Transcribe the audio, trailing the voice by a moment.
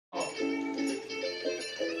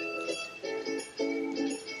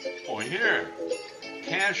here.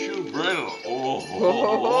 Cashew brittle.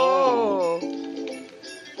 Oh.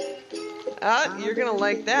 You're gonna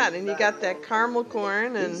like that, and you got that caramel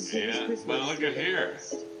corn, and yeah. But look at here.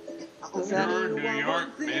 Pure New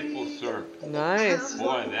York maple syrup. Nice.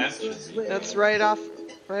 Boy, that's right off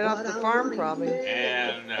the farm, probably.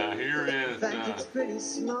 And here is.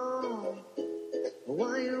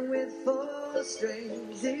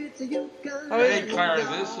 Hey, Claire,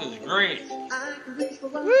 this is great. Woo!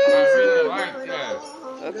 I really like this.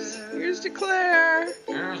 Oops. Here's to Claire.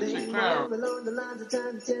 Here's to Claire.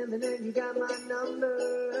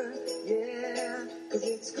 Yeah, 'cause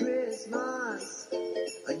it's Christmas,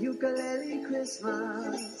 a ukulele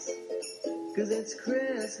Christmas. 'Cause it's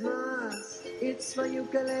Christmas, it's my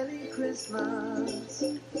ukulele Christmas.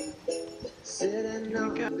 Sitting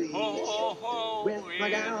on the beach with my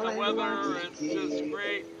gal and Waikiki, it's just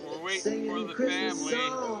great. We're waiting singing for the Christmas family.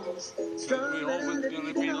 songs, We strumming hope it's going to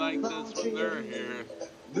underneath be an like old this palm when they're tree. here.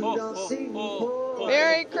 Rudolph singing boy,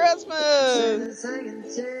 Merry Christmas! Santa singing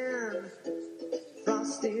 10.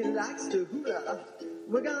 Frosty likes to hula.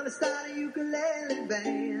 We're gonna start a ukulele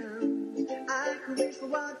band. I can reach for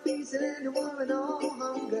one piece and end the war and all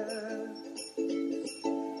hunger.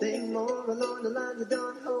 Think more along the lines of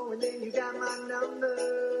don't hold, and then you got my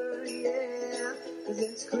number. Yeah, 'cause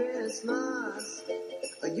it's Christmas,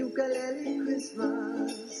 a ukulele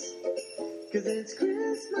Christmas. 'Cause it's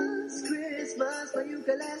Christmas, Christmas, my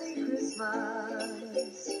ukulele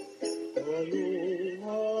Christmas.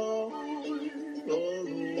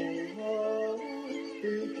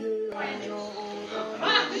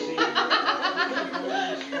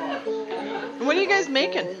 What are you guys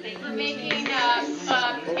making? We're making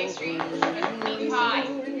pastry with meat pie.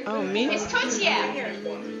 Oh, meat. It's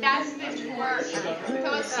tosia. That's the word.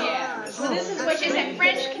 Tosia. Which is a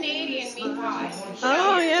French Canadian meat pie.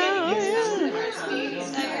 Oh yeah, oh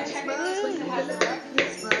yeah.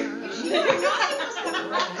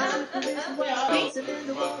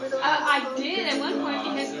 I did at one point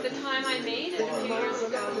because at the time I made it a few years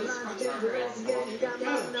ago.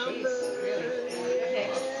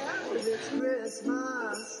 It's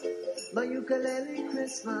Christmas, my ukulele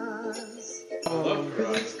Christmas. Oh,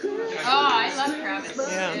 I love Travis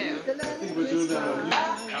Yeah. too.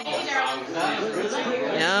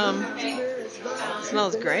 Yum.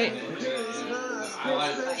 Smells great.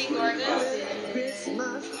 Pretty gorgeous.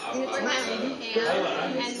 We're having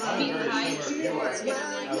ham and meat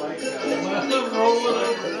pie.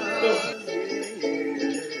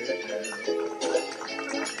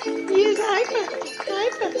 Use hyper.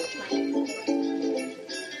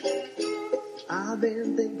 I've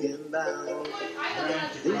been thinking about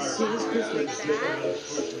this year's Christmas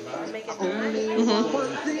list. Only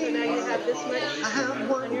one thing. Now you have this much. I have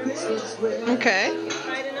one Christmas wish. Okay.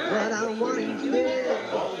 But I want it big.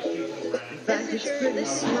 In fact, it's pretty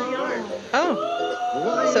small.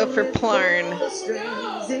 Oh. So for Plarn. Oh,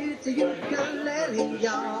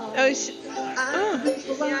 Oh.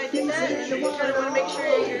 Yeah, I did that. I want to make sure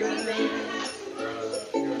you're eating.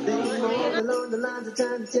 Along the lines of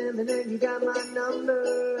time to tell me that you got my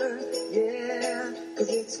number. Yeah, 'cause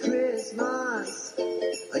it's Christmas,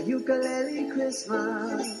 a ukulele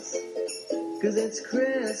Christmas. 'Cause it's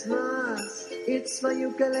Christmas, it's my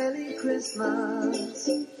ukulele Christmas.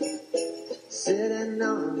 Sitting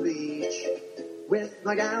on the beach with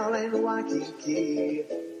my gal and Waikiki,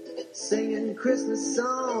 singing Christmas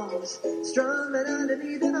songs, strumming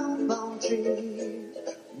underneath an old palm tree.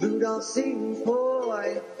 Rudolph singing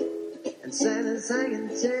boy, and Santa's hanging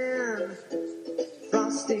 10.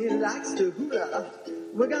 Frosty likes to hula.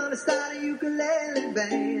 We're gonna start a ukulele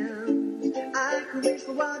band. I could reach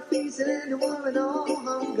for one piece and end the war and all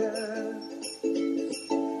hunger.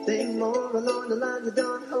 Think more along the lines of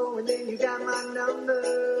don't hold, and then you got my number.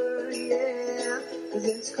 Yeah, 'cause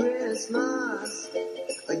it's Christmas,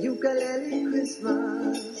 a ukulele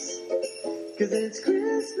Christmas. 'Cause it's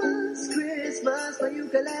Christmas, Christmas, my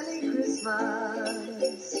ukulele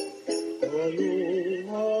Christmas.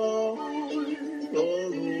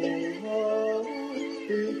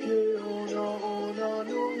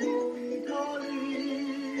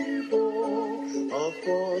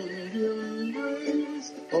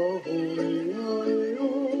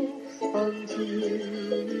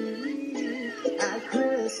 At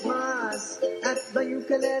Christmas, at my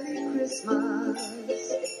ukulele Christmas.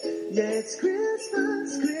 Yeah, it's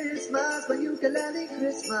Christmas, Christmas, my ukulele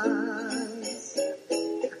Christmas.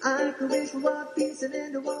 I could wish for one piece and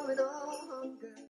end the war and all.